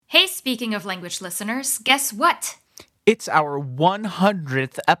Speaking of language listeners, guess what? It's our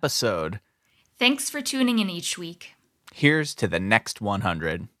 100th episode. Thanks for tuning in each week. Here's to the next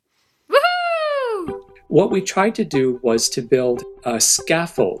 100. Woohoo! What we tried to do was to build a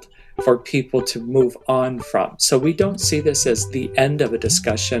scaffold for people to move on from. So we don't see this as the end of a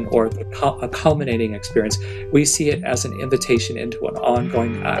discussion or a culminating experience. We see it as an invitation into an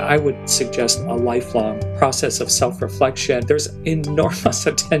ongoing, I would suggest, a lifelong process of self-reflection. There's enormous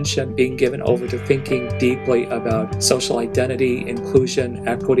attention being given over to thinking deeply about social identity, inclusion,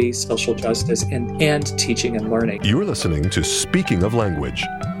 equity, social justice, and teaching and learning. You're listening to Speaking of Language,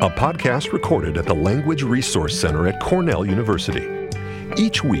 a podcast recorded at the Language Resource Center at Cornell University.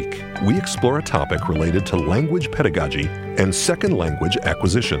 Each week, we explore a topic related to language pedagogy and second language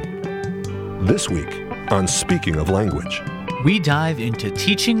acquisition. This week, on Speaking of Language, we dive into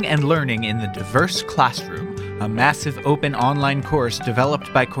teaching and learning in the diverse classroom, a massive open online course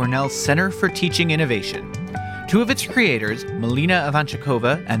developed by Cornell's Center for Teaching Innovation. Two of its creators, Melina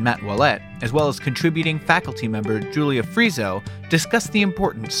Ivanchikova and Matt Ouellet, as well as contributing faculty member Julia Frizo, discuss the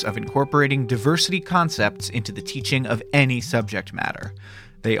importance of incorporating diversity concepts into the teaching of any subject matter.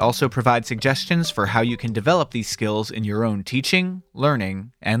 They also provide suggestions for how you can develop these skills in your own teaching,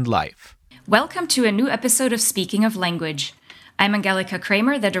 learning, and life. Welcome to a new episode of Speaking of Language. I'm Angelica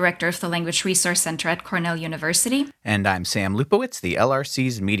Kramer, the director of the Language Resource Center at Cornell University. And I'm Sam Lupowitz, the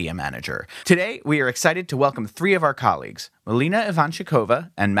LRC's media manager. Today, we are excited to welcome three of our colleagues, Melina Ivanchikova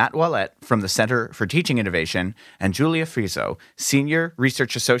and Matt Ouellet from the Center for Teaching Innovation, and Julia Frizo, Senior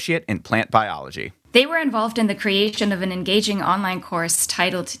Research Associate in Plant Biology. They were involved in the creation of an engaging online course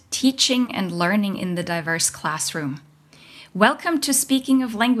titled Teaching and Learning in the Diverse Classroom. Welcome to Speaking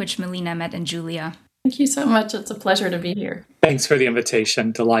of Language, Melina, Matt, and Julia. Thank you so much. It's a pleasure to be here. Thanks for the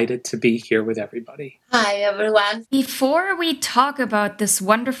invitation. Delighted to be here with everybody. Hi, everyone. Before we talk about this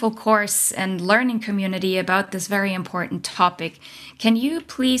wonderful course and learning community about this very important topic, can you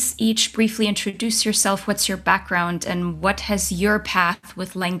please each briefly introduce yourself? What's your background and what has your path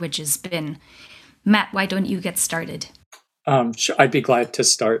with languages been? Matt, why don't you get started? Sure, I'd be glad to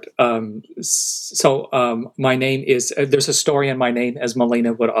start. My name is, there's a story in my name, as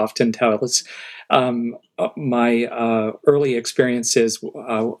Melina would often tell us. My early experiences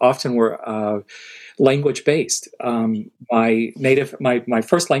often were language-based. My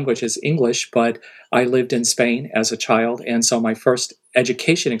first language is English, but I lived in Spain as a child, and so my first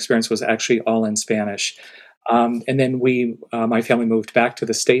education experience was actually all in Spanish. And then my family moved back to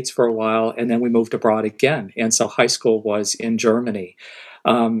the States for a while, and then we moved abroad again. And so high school was in Germany.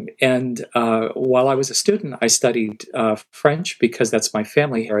 And while I was a student, I studied French because that's my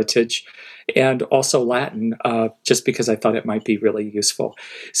family heritage, and also Latin, just because I thought it might be really useful.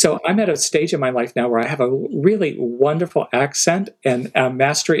 So I'm at a stage in my life now where I have a really wonderful accent and a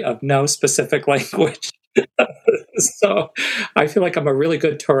mastery of no specific language. So I feel like I'm a really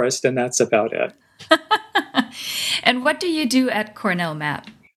good tourist, and that's about it. And what do you do at Cornell, Matt?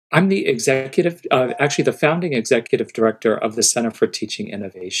 I'm the the founding executive director of the Center for Teaching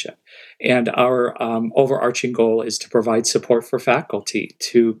Innovation. And our overarching goal is to provide support for faculty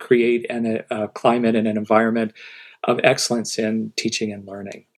to create a climate and an environment of excellence in teaching and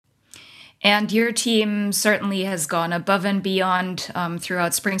learning. And your team certainly has gone above and beyond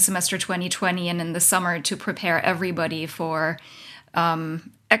throughout spring semester 2020 and in the summer to prepare everybody for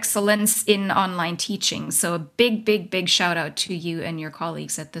excellence in online teaching. So a big, big, big shout out to you and your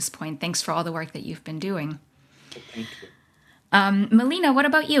colleagues at this point. Thanks for all the work that you've been doing. Thank you. Melina, what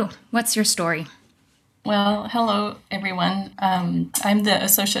about you? What's your story? Well, hello, everyone. I'm the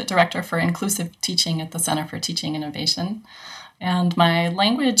Associate Director for Inclusive Teaching at the Center for Teaching Innovation. And my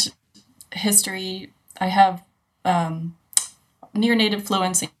language history, I have near native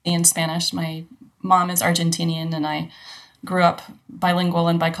fluency in Spanish. My mom is Argentinian, and I grew up bilingual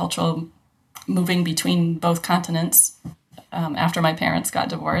and bicultural, moving between both continents after my parents got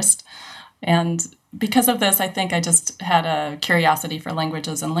divorced. And because of this, I think I just had a curiosity for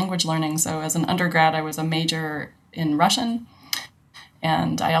languages and language learning. So as an undergrad, I was a major in Russian,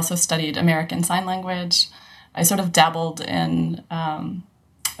 and I also studied American Sign Language. I sort of dabbled in,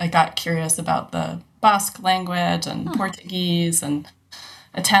 I got curious about the Basque language and Portuguese and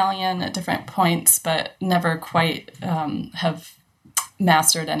Italian at different points, but never quite have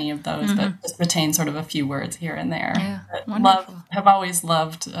mastered any of those, but just retained sort of a few words here and there. Yeah, have always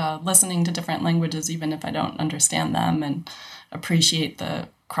loved listening to different languages, even if I don't understand them, and appreciate the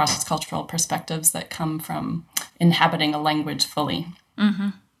cross-cultural perspectives that come from inhabiting a language fully.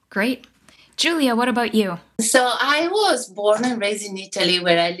 Great. Julia, what about you? So I was born and raised in Italy,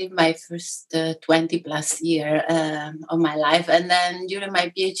 where I lived my first 20 plus year of my life. And then during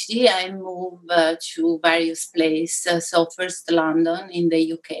my PhD, I moved to various places. So first London in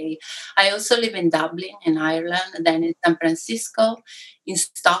the UK. I also live in Dublin in Ireland, then in San Francisco, in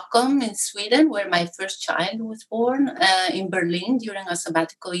Stockholm in Sweden, where my first child was born, in Berlin during a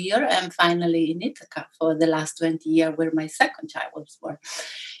sabbatical year, and finally in Ithaca for the last 20 years, where my second child was born.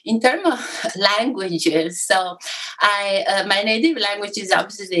 In terms of languages, so my native language is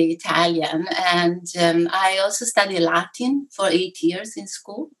obviously Italian, and I also studied Latin for 8 years in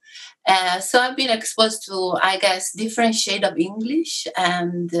school. So I've been exposed to, I guess, different shade of English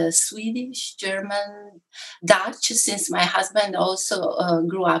and Swedish, German, Dutch, since my husband also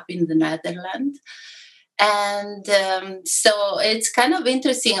grew up in the Netherlands. And so it's kind of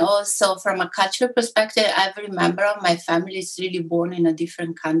interesting also from a cultural perspective. Every member of my family is really born in a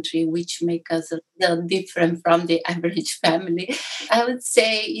different country, which make us a little different from the average family. I would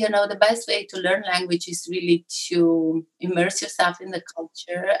say, the best way to learn language is really to immerse yourself in the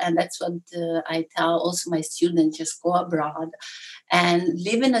culture. And that's what I tell also my students, just go abroad and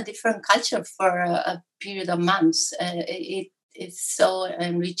live in a different culture for a period of months. It's so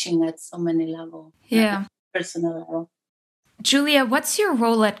enriching at so many levels. Yeah. Personal level. Julia, what's your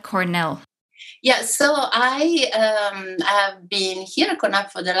role at Cornell? Yeah, so I have been here at Cornell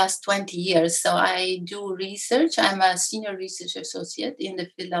for the last 20 years. So I do research. I'm a senior research associate in the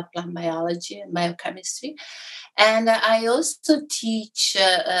field of plant biology and biochemistry. And I also teach,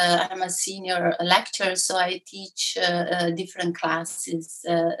 I'm a senior lecturer, so I teach different classes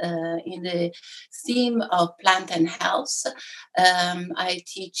in the theme of plant and health. I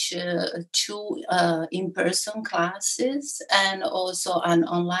teach two in-person classes and also an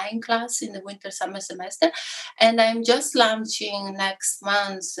online class in the winter-summer semester. And I'm just launching next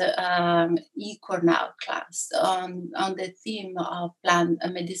month e-Cornell class on the theme of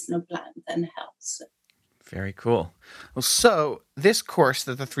medicinal plant and health. Very cool. Well, so this course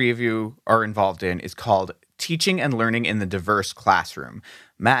that the three of you are involved in is called Teaching and Learning in the Diverse Classroom.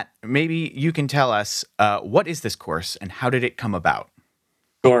 Matt, maybe you can tell us what is this course and how did it come about?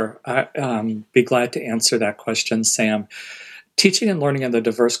 Sure. I'd be glad to answer that question, Sam. Teaching and Learning in the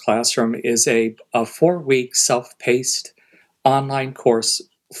Diverse Classroom is a 4-week self-paced online course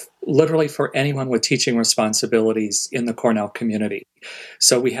literally for anyone with teaching responsibilities in the Cornell community.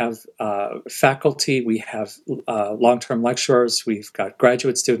 So we have faculty, we have long-term lecturers, we've got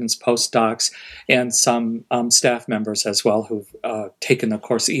graduate students, postdocs, and some staff members as well who've taken the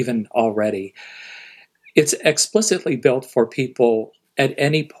course even already. It's explicitly built for people at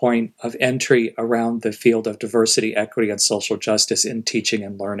any point of entry around the field of diversity, equity, and social justice in teaching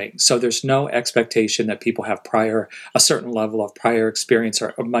and learning. So there's no expectation that people have a certain level of prior experience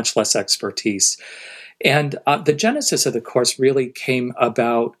or much less expertise. And the genesis of the course really came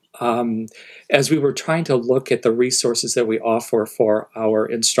about as we were trying to look at the resources that we offer for our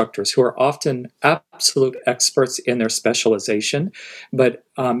instructors, who are often absolute experts in their specialization, but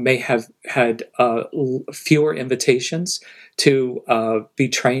may have had fewer invitations to be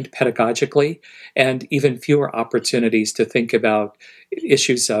trained pedagogically, and even fewer opportunities to think about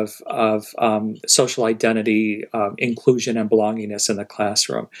issues of social identity, inclusion, and belongingness in the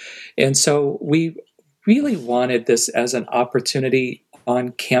classroom. And so we really wanted this as an opportunity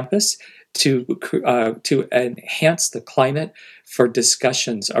on campus to enhance the climate for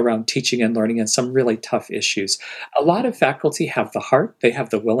discussions around teaching and learning and some really tough issues. A lot of faculty have the heart, they have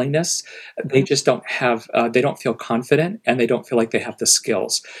the willingness, they just don't have, they don't feel confident, and they don't feel like they have the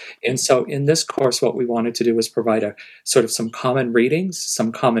skills. And so in this course, what we wanted to do was provide a sort of some common readings,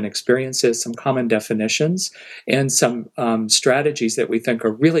 some common experiences, some common definitions, and some strategies that we think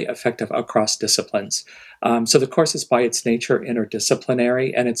are really effective across disciplines. So the course is by its nature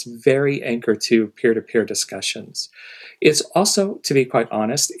interdisciplinary, and it's very anchored to peer-to-peer discussions. It's also, to be quite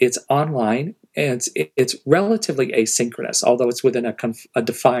honest, it's online, and it's relatively asynchronous, although it's within a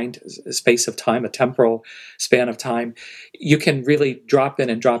defined space of time, a temporal span of time. You can really drop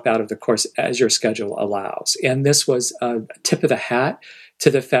in and drop out of the course as your schedule allows. And this was a tip of the hat to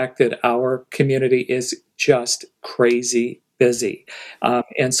the fact that our community is just crazy busy.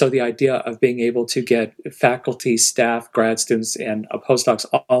 And so the idea of being able to get faculty, staff, grad students, and postdocs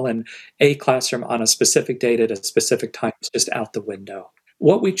all in a classroom on a specific date at a specific time is just out the window.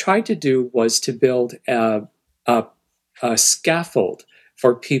 What we tried to do was to build a scaffold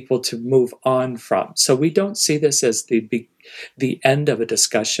for people to move on from. So we don't see this as the end of a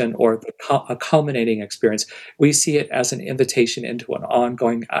discussion or a culminating experience. We see it as an invitation into an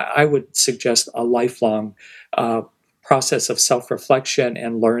ongoing, I would suggest, a lifelong process of self-reflection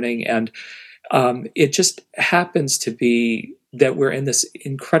and learning, and It just happens to be that we're in this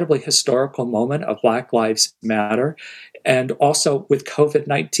incredibly historical moment of Black Lives Matter. And also with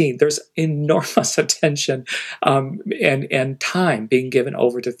COVID-19, there's enormous attention and time being given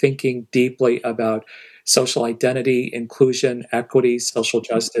over to thinking deeply about social identity, inclusion, equity, social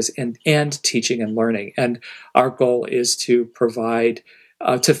justice, and teaching and learning. And our goal is to provide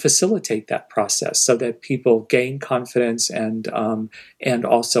to facilitate that process so that people gain confidence and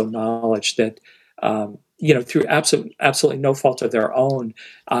also knowledge that through absolutely no fault of their own,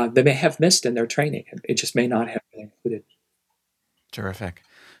 they may have missed in their training. It just may not have been included. Terrific.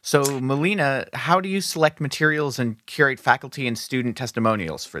 So, Melina, how do you select materials and curate faculty and student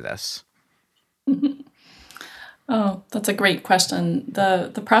testimonials for this? Oh, that's a great question.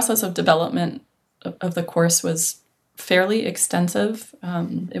 The process of development of the course was fairly extensive.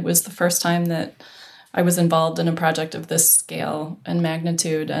 It was the first time that I was involved in a project of this scale and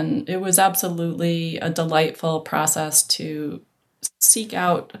magnitude, and it was absolutely a delightful process to seek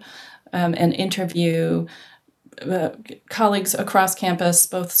out and interview colleagues across campus,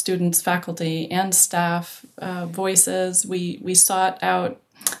 both students, faculty, and staff voices. We sought out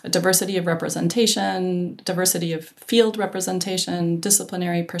a diversity of representation, diversity of field representation,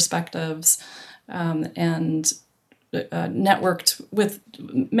 disciplinary perspectives, and networked with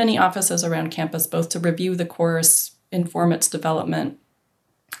many offices around campus, both to review the course, inform its development,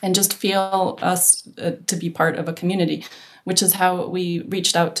 and just feel us to be part of a community, which is how we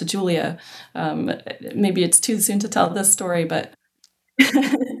reached out to Julia. Maybe it's too soon to tell this story, but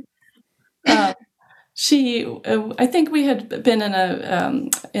I think we had been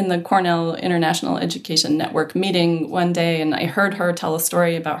in the Cornell International Education Network meeting one day, and I heard her tell a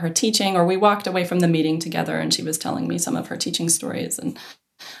story about her teaching, or we walked away from the meeting together, and she was telling me some of her teaching stories, and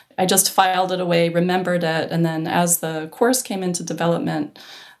I just filed it away, remembered it, and then as the course came into development,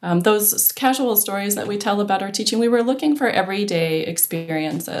 those casual stories that we tell about our teaching, we were looking for everyday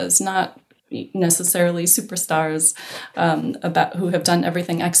experiences, not necessarily superstars about who have done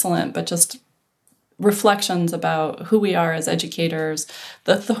everything excellent, but just reflections about who we are as educators.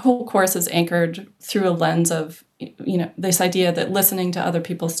 The whole course is anchored through a lens of, this idea that listening to other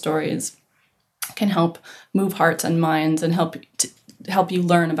people's stories can help move hearts and minds and help you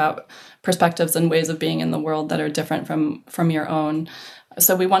learn about perspectives and ways of being in the world that are different from your own.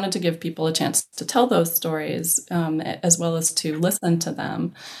 So we wanted to give people a chance to tell those stories as well as to listen to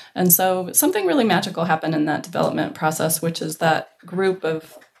them. And so something really magical happened in that development process, which is that group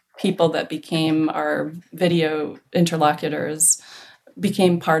of people that became our video interlocutors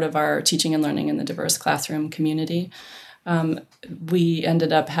became part of our teaching and learning in the diverse classroom community. We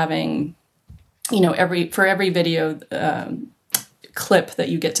ended up having, for every video clip that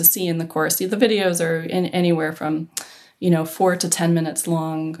you get to see in the course, the videos are anywhere from 4 to 10 minutes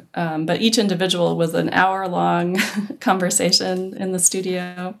long, but each individual was an hour-long conversation in the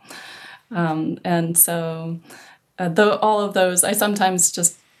studio. And so all of those, I sometimes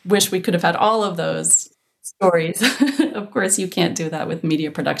just wish we could have had all of those stories. Of course, you can't do that with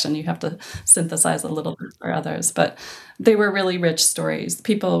media production. You have to synthesize a little bit for others, but they were really rich stories.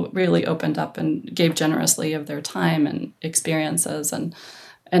 People really opened up and gave generously of their time and experiences. And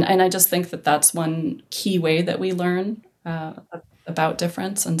I just think that that's one key way that we learn about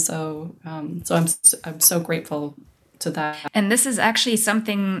difference. And so I'm so grateful to that. And this is actually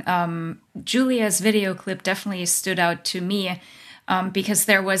something Julia's video clip definitely stood out to me because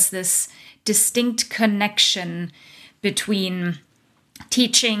there was this distinct connection between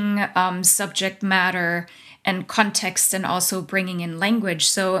teaching subject matter and context and also bringing in language.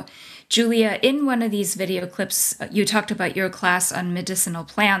 So Julia, in one of these video clips, you talked about your class on medicinal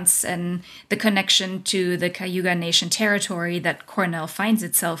plants and the connection to the Cayuga Nation territory that Cornell finds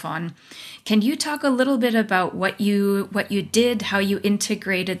itself on. Can you talk a little bit about what you did, how you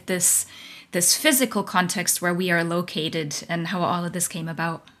integrated this physical context where we are located and how all of this came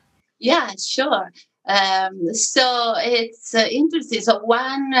about? Yeah, sure. So it's interesting. So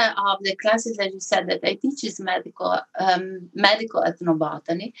one of the classes that you said that I teach is medical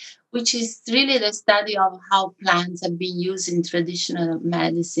ethnobotany, which is really the study of how plants have been used in traditional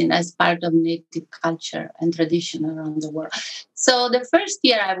medicine as part of native culture and tradition around the world. So the first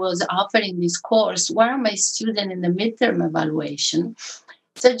year I was offering this course, one of my students in the midterm evaluation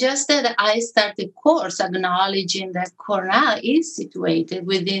suggested I start a course acknowledging that Cornell is situated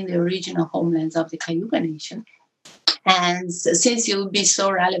within the original homelands of the Cayuga Nation. And since it would be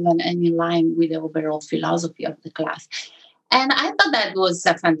so relevant and in line with the overall philosophy of the class. And I thought that was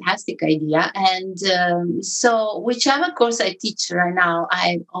a fantastic idea. And so, whichever course I teach right now,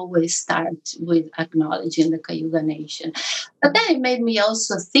 I always start with acknowledging the Cayuga Nation. But then it made me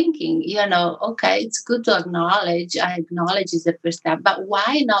also thinking, okay, it's good to acknowledge. I acknowledge is the first step, but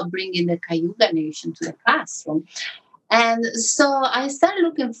why not bring in the Cayuga Nation to the classroom? And so I started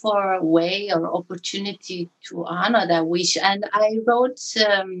looking for a way or opportunity to honor that wish. And I wrote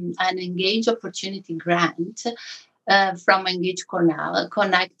an Engage Opportunity Grant from Engage Cornell,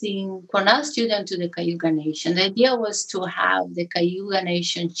 connecting Cornell students to the Cayuga Nation. The idea was to have the Cayuga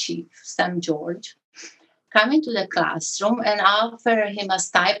Nation chief, Sam George, come into the classroom and offer him a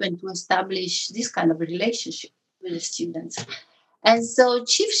stipend to establish this kind of relationship with the students. And so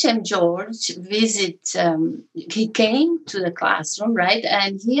Chief Sam George he came to the classroom, right?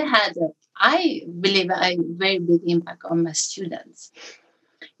 And he had, I believe, a very big impact on my students.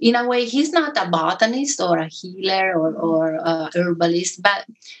 In a way, he's not a botanist or a healer or a herbalist, but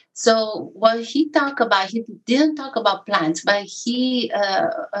so what he talked about, he didn't talk about plants, but he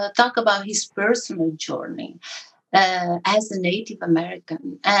talked about his personal journey as a Native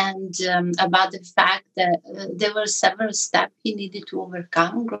American, and about the fact that there were several steps he needed to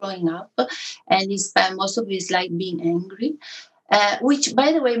overcome growing up, and he spent most of his life being angry. Which,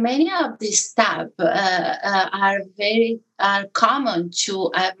 by the way, many of these steps are common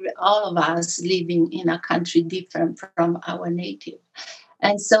to all of us living in a country different from our native.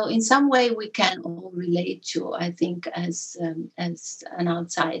 And so, in some way, we can all relate to, I think, as an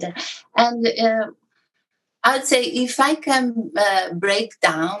outsider. And I'd say if I can break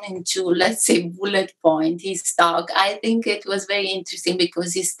down into, let's say, bullet point his talk, I think it was very interesting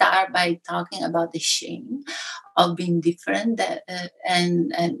because he started by talking about the shame of being different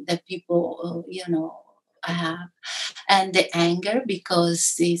and that people, have, and the anger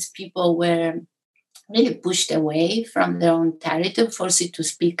because these people were really pushed away from their own territory, forced to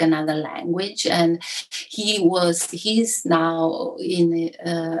speak another language. And he's now in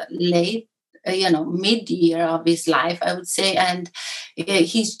late, mid-year of his life, I would say. And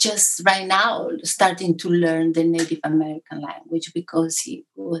he's just right now starting to learn the Native American language because he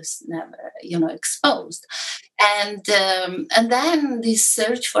was never, exposed. And then this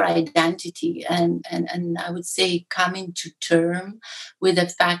search for identity and I would say coming to term with the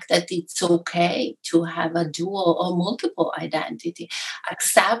fact that it's okay to have a dual or multiple identity,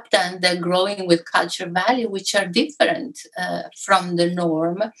 acceptance and growing with culture value which are different from the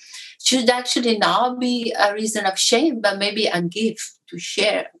norm should actually not be a reason of shame, but maybe a gift to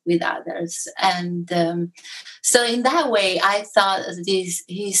share with others. And so, in that way, I thought his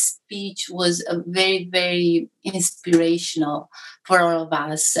speech was very, very inspirational for all of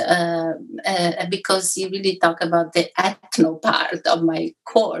us because he really talked about the ethno part of my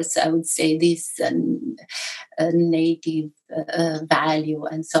course. I would say this native value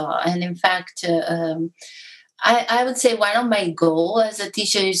and so on. And in fact. I would say one of my goals as a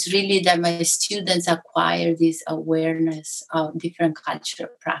teacher is really that my students acquire this awareness of different cultural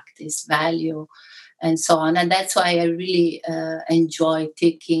practice, value, and so on. And that's why I really enjoy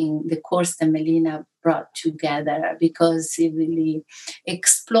taking the course that Melina brought together because it really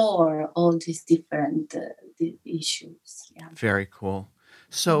explore all these different issues. Yeah. Very cool.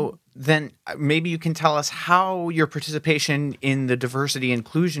 So then maybe you can tell us how your participation in the diversity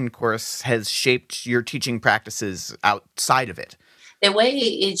inclusion course has shaped your teaching practices outside of it. The way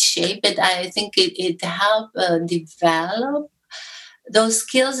it shaped it, I think it helped develop those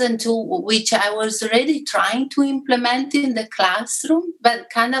skills and tools which I was already trying to implement in the classroom, but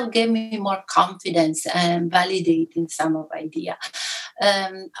kind of gave me more confidence and validating some of idea.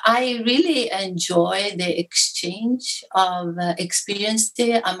 I really enjoy the exchange of experience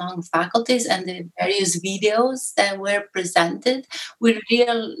among faculties and the various videos that were presented with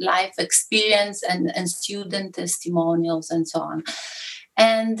real life experience and student testimonials and so on.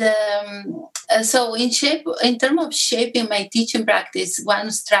 And so, in terms of shaping my teaching practice,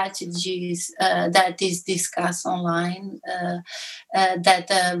 one strategy that is discussed online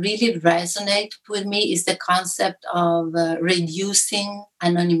that really resonate with me is the concept of reducing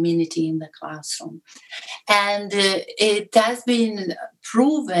anonymity in the classroom. And it has been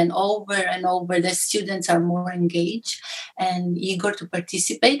proven over and over that students are more engaged and eager to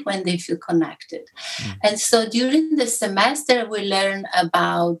participate when they feel connected. And so during the semester,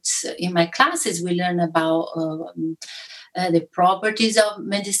 in my classes, we learn about the properties of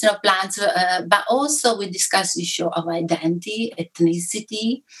medicinal plants, but also we discuss the issue of identity,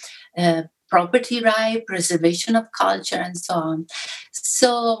 ethnicity, property right, preservation of culture, and so on.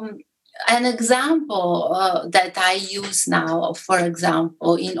 So an example that I use now, for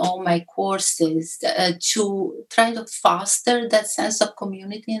example, in all my courses to try to foster that sense of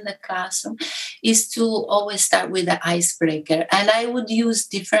community in the classroom is to always start with the icebreaker. And I would use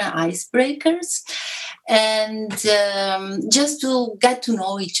different icebreakers and just to get to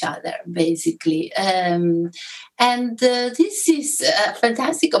know each other, basically. And this is a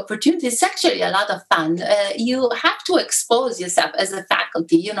fantastic opportunity. It's actually a lot of fun. You have to expose yourself as a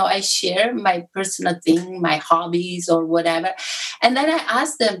faculty. I share my personal thing, my hobbies or whatever. And then I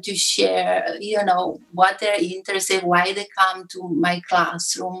ask them to share, what they're interested, why they come to my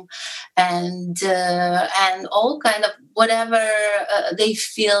classroom, and all kind of whatever they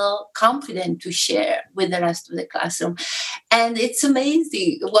feel confident to share with the rest of the classroom. And it's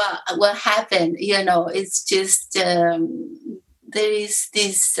amazing what happened. It's just there is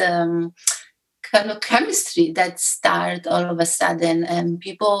this kind of chemistry that start all of a sudden, and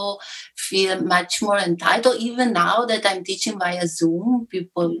people feel much more entitled. Even now that I'm teaching via Zoom,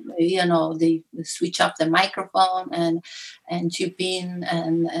 people, they switch off the microphone and chip in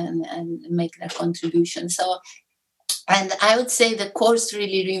and make their contribution. So, and I would say the course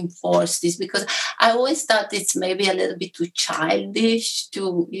really reinforced this, because I always thought it's maybe a little bit too childish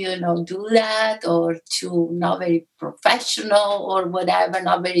to, do that, or too not very professional or whatever,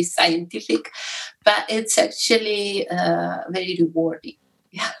 not very scientific. But it's actually very rewarding.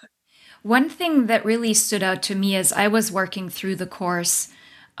 Yeah. One thing that really stood out to me as I was working through the course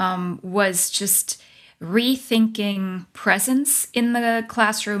was just rethinking presence in the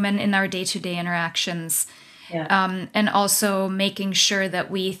classroom and in our day-to-day interactions. Yeah. And also making sure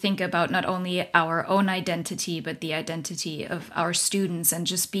that we think about not only our own identity, but the identity of our students, and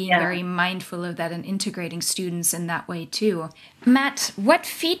just being very mindful of that and integrating students in that way too. Matt, what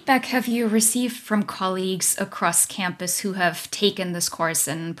feedback have you received from colleagues across campus who have taken this course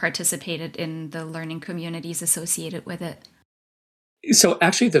and participated in the learning communities associated with it? So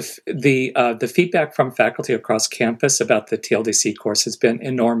actually, the feedback from faculty across campus about the TLDC course has been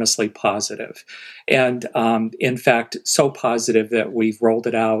enormously positive, and in fact, so positive that we've rolled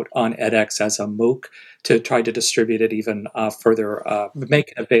it out on edX as a MOOC to try to distribute it even further, make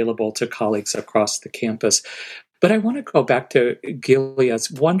it available to colleagues across the campus. But I want to go back to Gilead's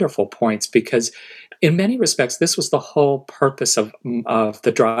wonderful points, because in many respects, this was the whole purpose of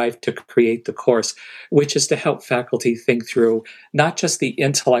the drive to create the course, which is to help faculty think through not just the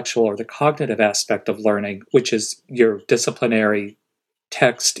intellectual or the cognitive aspect of learning, which is your disciplinary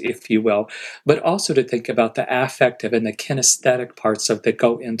text, if you will, but also to think about the affective and the kinesthetic parts of that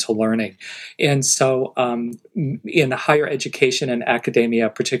go into learning. And so, in higher education and academia,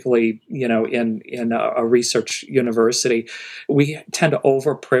 particularly in a research university, we tend to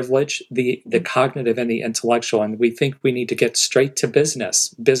overprivilege the cognitive and the intellectual, and we think we need to get straight to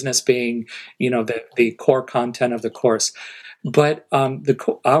business. Business being the core content of the course. But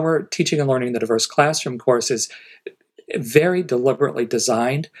our teaching and learning in the diverse classroom course is very deliberately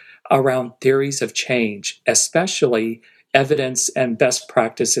designed around theories of change, especially evidence and best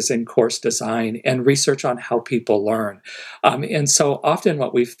practices in course design and research on how people learn. And so often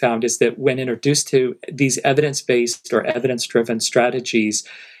what we've found is that when introduced to these evidence-based or evidence-driven strategies,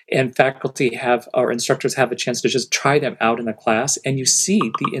 and faculty have or instructors have a chance to just try them out in a class, and you see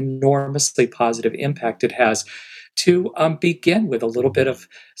the enormously positive impact it has to begin with a little bit of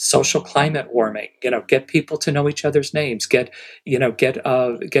social climate warming. Get people to know each other's names. Get them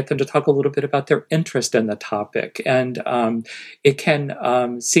to talk a little bit about their interest in the topic. And it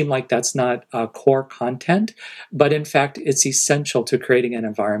can seem like that's not core content, but in fact, it's essential to creating an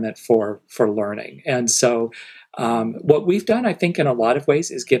environment for learning. And so, what we've done, I think, in a lot of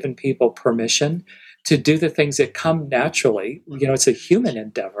ways, is given people permission to do the things that come naturally. It's a human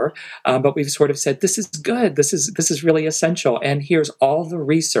endeavor, but we've sort of said, this is good, this is really essential, and here's all the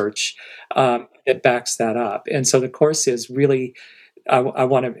research that backs that up. And so the course is really, I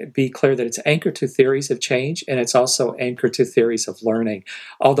want to be clear that it's anchored to theories of change, and it's also anchored to theories of learning,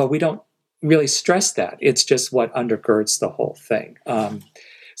 although we don't really stress that. It's just what undergirds the whole thing.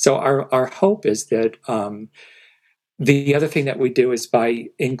 So our hope is that the other thing that we do is, by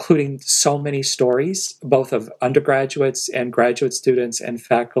including so many stories, both of undergraduates and graduate students and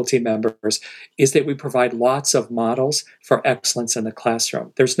faculty members, is that we provide lots of models for excellence in the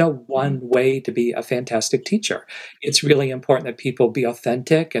classroom. There's no one way to be a fantastic teacher. It's really important that people be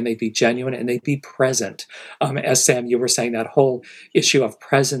authentic and they be genuine and they be present. As Sam, you were saying, that whole issue of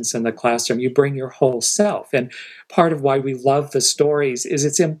presence in the classroom, you bring your whole self. And part of why we love the stories is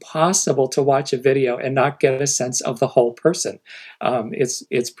it's impossible to watch a video and not get a sense of the whole person.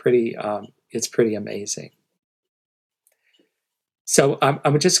 It's pretty amazing. So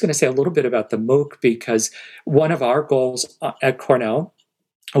I'm just going to say a little bit about the MOOC, because one of our goals at Cornell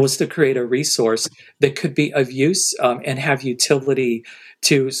was to create a resource that could be of use and have utility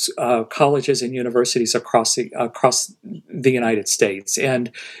to colleges and universities across the United States.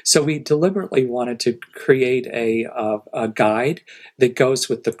 And so we deliberately wanted to create a guide that goes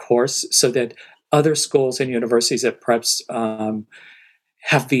with the course, so that other schools and universities that perhaps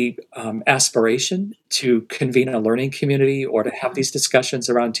have the aspiration to convene a learning community or to have these discussions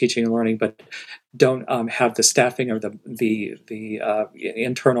around teaching and learning, but don't have the staffing or the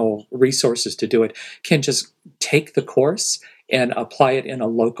internal resources to do it, can just take the course and apply it in a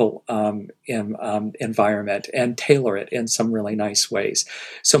local environment and tailor it in some really nice ways.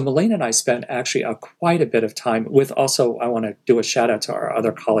 So Melina and I spent actually quite a bit of time with, also, I want to do a shout out to our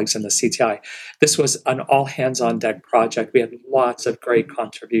other colleagues in the CTI. This was an all hands on deck project. We had lots of great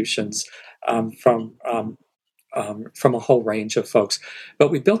contributions from a whole range of folks. But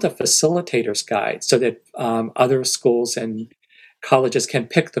we built a facilitator's guide so that other schools and colleges can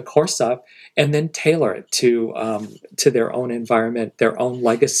pick the course up and then tailor it to their own environment, their own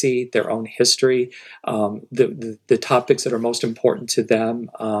legacy, their own history, the topics that are most important to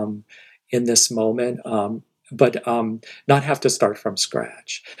them in this moment. But not have to start from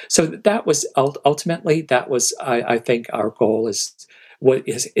scratch. So that was ultimately, that was, I think, our goal is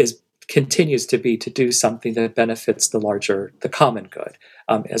continues to be to do something that benefits the common good,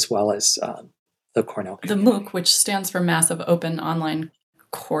 as well as the Cornell community. The MOOC, which stands for Massive Open Online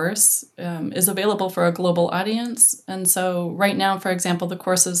Course, is available for a global audience. And so right now, for example, the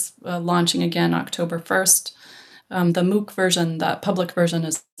course is launching again October 1st. The MOOC version, that public version,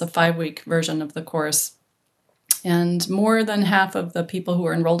 is the 5-week version of the course. And more than half of the people who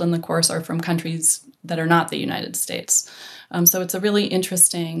are enrolled in the course are from countries that are not the United States. So it's a really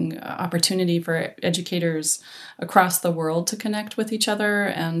interesting opportunity for educators across the world to connect with each other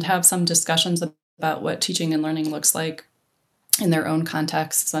and have some discussions about what teaching and learning looks like in their own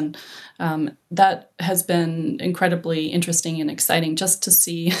contexts. And that has been incredibly interesting and exciting, just to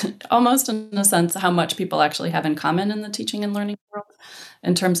see, almost in a sense, how much people actually have in common in the teaching and learning world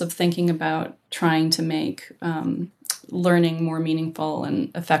in terms of thinking about trying to make learning more meaningful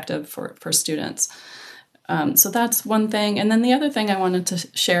and effective for students. So that's one thing. And then the other thing I wanted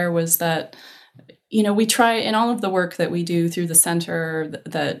to share was that, we try in all of the work that we do through the center,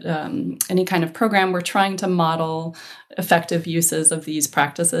 that any kind of program, we're trying to model effective uses of these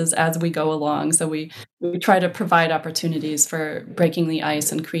practices as we go along. So we try to provide opportunities for breaking the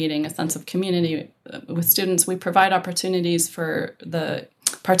ice and creating a sense of community with students. We provide opportunities for the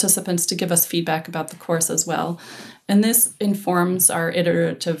participants to give us feedback about the course as well. And this informs our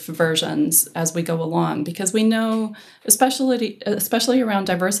iterative versions as we go along, because we know, especially around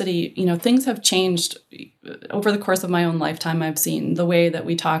diversity, things have changed over the course of my own lifetime. I've seen the way that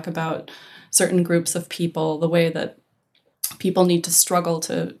we talk about certain groups of people, the way that people need to struggle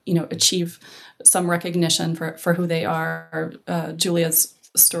to, achieve some recognition for who they are. Julia's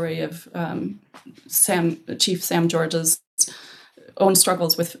story of Chief Sam George's own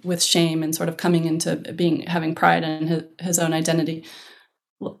struggles with shame and sort of coming into having pride in his own identity.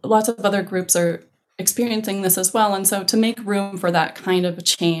 Lots of other groups are experiencing this as well. And so to make room for that kind of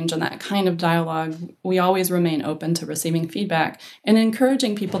change and that kind of dialogue, we always remain open to receiving feedback and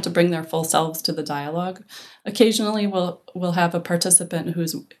encouraging people to bring their full selves to the dialogue. Occasionally we'll have a participant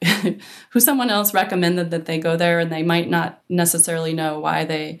who someone else recommended that they go there, and they might not necessarily know why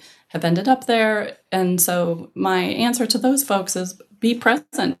they have ended up there. And so my answer to those folks is be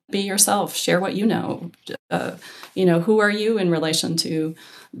present, be yourself, share what you know. Who are you in relation to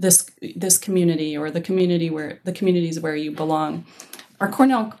this community or the communities where you belong? Our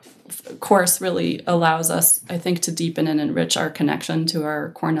Cornell course really allows us, I think, to deepen and enrich our connection to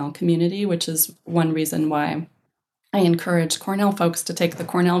our Cornell community, which is one reason why I encourage Cornell folks to take the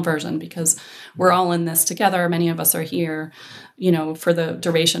Cornell version, because we're all in this together. Many of us are here, for the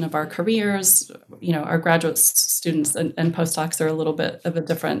duration of our careers. Our graduate students and postdocs are a little bit of a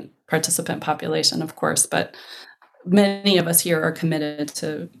different participant population, of course, but many of us here are committed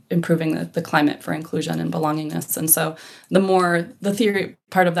to improving the climate for inclusion and belongingness. And so the theory,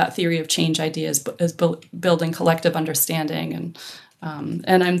 part of that theory of change idea is building collective understanding.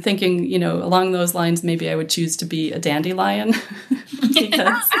 And I'm thinking, along those lines, maybe I would choose to be a dandelion.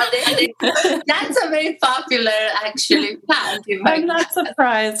 That's a very popular, actually, plant. I'm not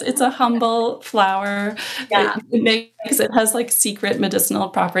surprised. It's a humble flower. Yeah. It has like secret medicinal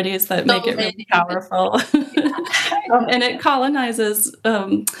properties that make it really powerful. And it colonizes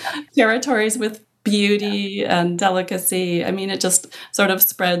territories with beauty and delicacy. I mean, it just sort of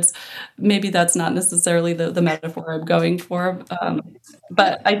spreads. Maybe that's not necessarily the metaphor I'm going for,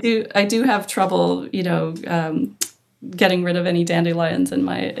 but I do have trouble, getting rid of any dandelions in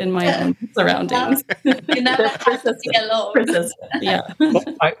my own surroundings. You never They're have to be alone. persistent. Yeah. Well,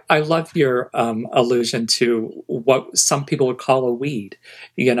 I love your allusion to what some people would call a weed,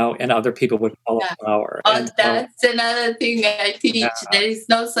 and other people would call Yeah. a flower. Oh, And so, that's another thing I teach. yeah, There is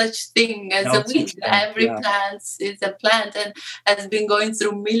no such thing as no a weed. such thing. Every Yeah, plant is a plant and has been going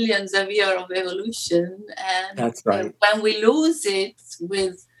through millions of years of evolution. And that's right. when we lose it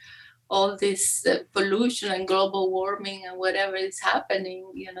with all this pollution and global warming and whatever is happening,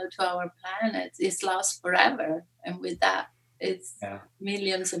 to our planet, it's lost forever. And with that, it's Yeah.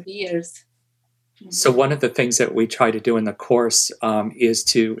 millions of years. So one of the things that we try to do in the course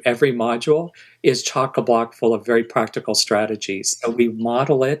is every module is chock a block full of very practical strategies. So we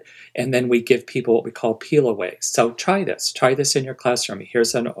model it, and then we give people what we call peel aways. So try this in your classroom.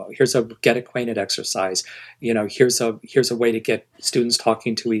 Here's a get acquainted exercise. Here's a way to get students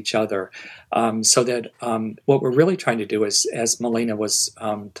talking to each other. So that what we're really trying to do is, as Melina was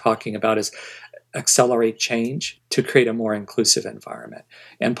talking about, is accelerate change to create a more inclusive environment.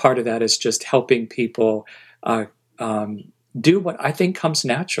 And part of that is just helping people uh, do what I think comes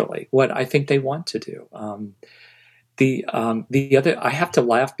naturally, what I think they want to do. The other, I have to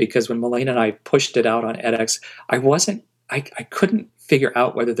laugh because when Melina and I pushed it out on edX, I couldn't figure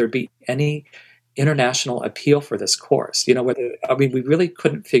out whether there'd be any international appeal for this course. We really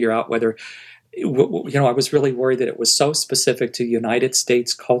couldn't figure out whether I was really worried that it was so specific to United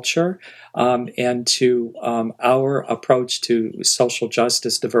States culture and to our approach to social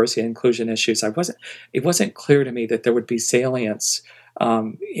justice, diversity, and inclusion issues. It wasn't clear to me that there would be salience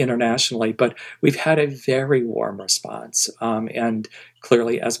internationally, but we've had a very warm response. And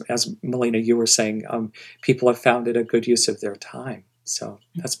clearly, as Melina, you were saying, people have found it a good use of their time. So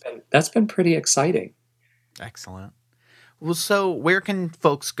that's been pretty exciting. Excellent. Well, so where can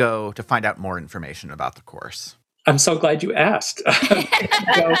folks go to find out more information about the course? I'm so glad you asked.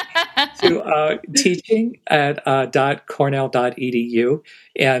 Go to teaching at .cornell.edu,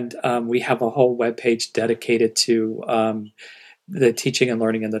 and we have a whole webpage dedicated to the teaching and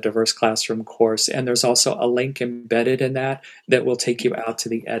learning in the diverse classroom course. And there's also a link embedded in that will take you out to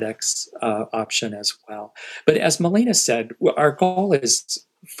the edX option as well. But as Melina said, our goal is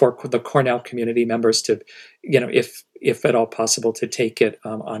for the Cornell community members to, if at all possible, to take it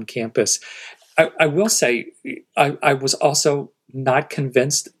on campus. I will say, I was also not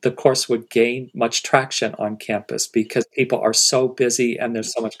convinced the course would gain much traction on campus because people are so busy and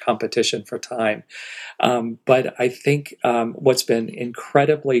there's so much competition for time. But I think what's been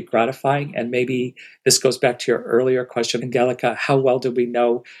incredibly gratifying, and maybe this goes back to your earlier question, Angelica, how do we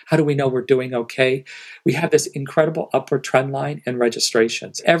know we're doing okay? We have this incredible upward trend line in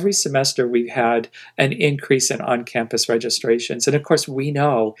registrations. Every semester we've had an increase in on-campus registrations. And of course, we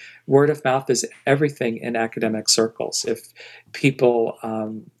know word of mouth is everything in academic circles. If people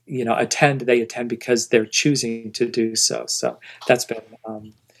attend, they attend because they're choosing to do so. So that's been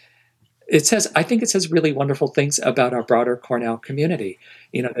I think it says really wonderful things about our broader Cornell community.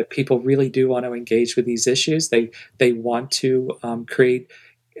 That people really do want to engage with these issues. They want to create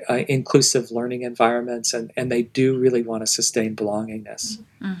inclusive learning environments, and they do really want to sustain belongingness.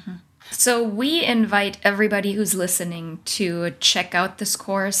 Mm-hmm. So we invite everybody who's listening to check out this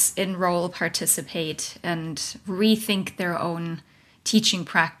course, enroll, participate, and rethink their own teaching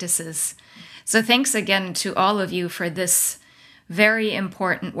practices. So thanks again to all of you for this very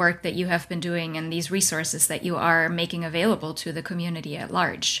important work that you have been doing and these resources that you are making available to the community at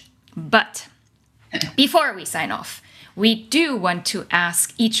large. But before we sign off, we do want to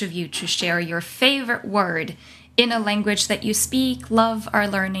ask each of you to share your favorite word in a language that you speak, love, are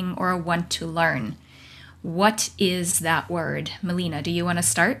learning, or want to learn. What is that word? Melina, do you want to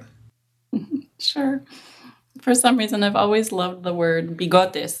start? Sure. For some reason, I've always loved the word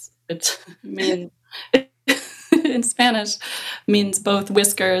bigotes, which means in Spanish means both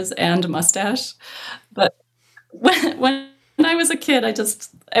whiskers and mustache. But when I was a kid,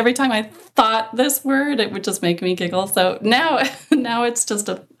 every time I thought this word, it would just make me giggle. So now it's just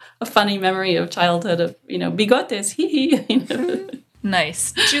a funny memory of childhood of, bigotes, hee.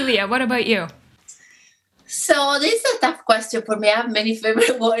 Nice. Julia, what about you? So this is a tough question for me. I have many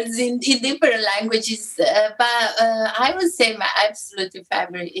favorite words in different languages, but I would say my absolute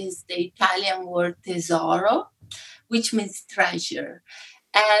favorite is the Italian word tesoro, which means treasure.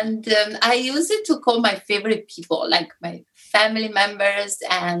 And I use it to call my favorite people, like my family members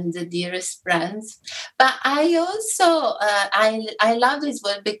and the dearest friends. But I also, I love this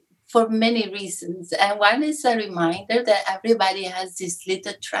word for many reasons. And one is a reminder that everybody has this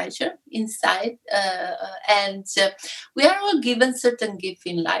little treasure inside. And we are all given certain gifts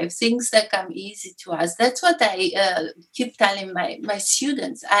in life, things that come easy to us. That's what I keep telling my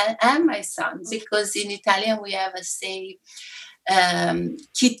students and my sons, because in Italian we have a say,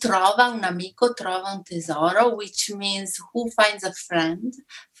 chi trova un amico trova un tesoro, which means who finds a friend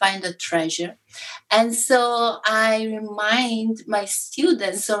find a treasure. And so I remind my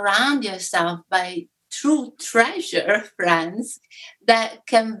students, surround yourself by true treasure friends that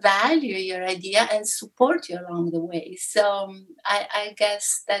can value your idea and support you along the way. So I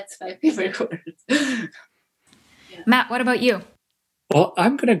guess that's my favorite word. Yeah. Matt, what about you? Well,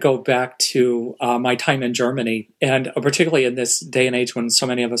 I'm going to go back to my time in Germany, and particularly in this day and age when so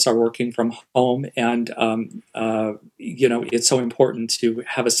many of us are working from home, and it's so important to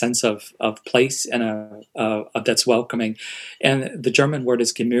have a sense of place and that's welcoming. And the German word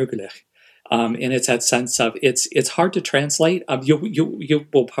is gemütlich, and it's that sense of it's hard to translate. You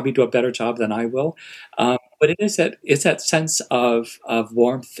will probably do a better job than I will, but it's that sense of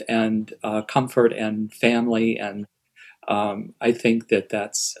warmth and comfort and family and. I think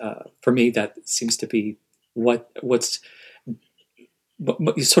that's for me. That seems to be what's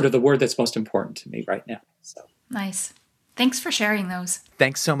sort of the word that's most important to me right now. So Nice. Thanks for sharing those.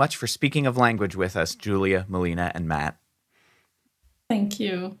 Thanks so much for speaking of language with us, Julia, Melina, and Matt. Thank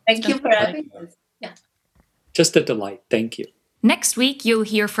you. Thank you for having us. Yeah. Just a delight. Thank you. Next week, you'll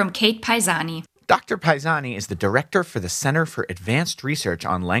hear from Kate Paisani. Dr. Paisani is the director for the Center for Advanced Research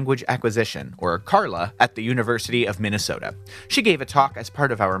on Language Acquisition, or CARLA, at the University of Minnesota. She gave a talk as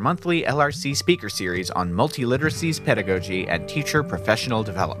part of our monthly LRC speaker series on multiliteracies, pedagogy, and teacher professional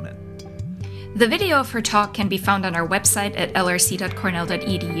development. The video of her talk can be found on our website at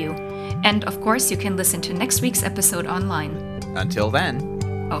lrc.cornell.edu. And of course, you can listen to next week's episode online. Until then,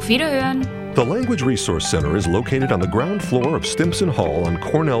 Auf Wiederhören! The Language Resource Center is located on the ground floor of Stimson Hall on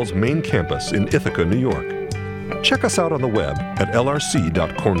Cornell's main campus in Ithaca, New York. Check us out on the web at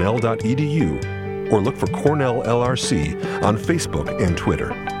lrc.cornell.edu or look for Cornell LRC on Facebook and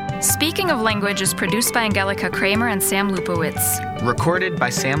Twitter. Speaking of Language is produced by Angelica Kramer and Sam Lupowitz. recorded by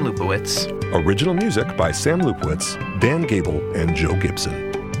Sam Lupowitz. Original music by Sam Lupowitz, Dan Gable, and Joe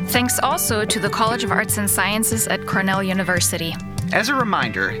Gibson. Thanks also to the College of Arts and Sciences at Cornell University. As a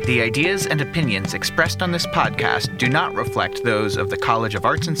reminder, the ideas and opinions expressed on this podcast do not reflect those of the College of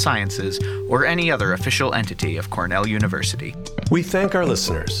Arts and Sciences or any other official entity of Cornell University. We thank our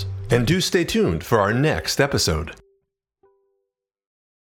listeners, and do stay tuned for our next episode.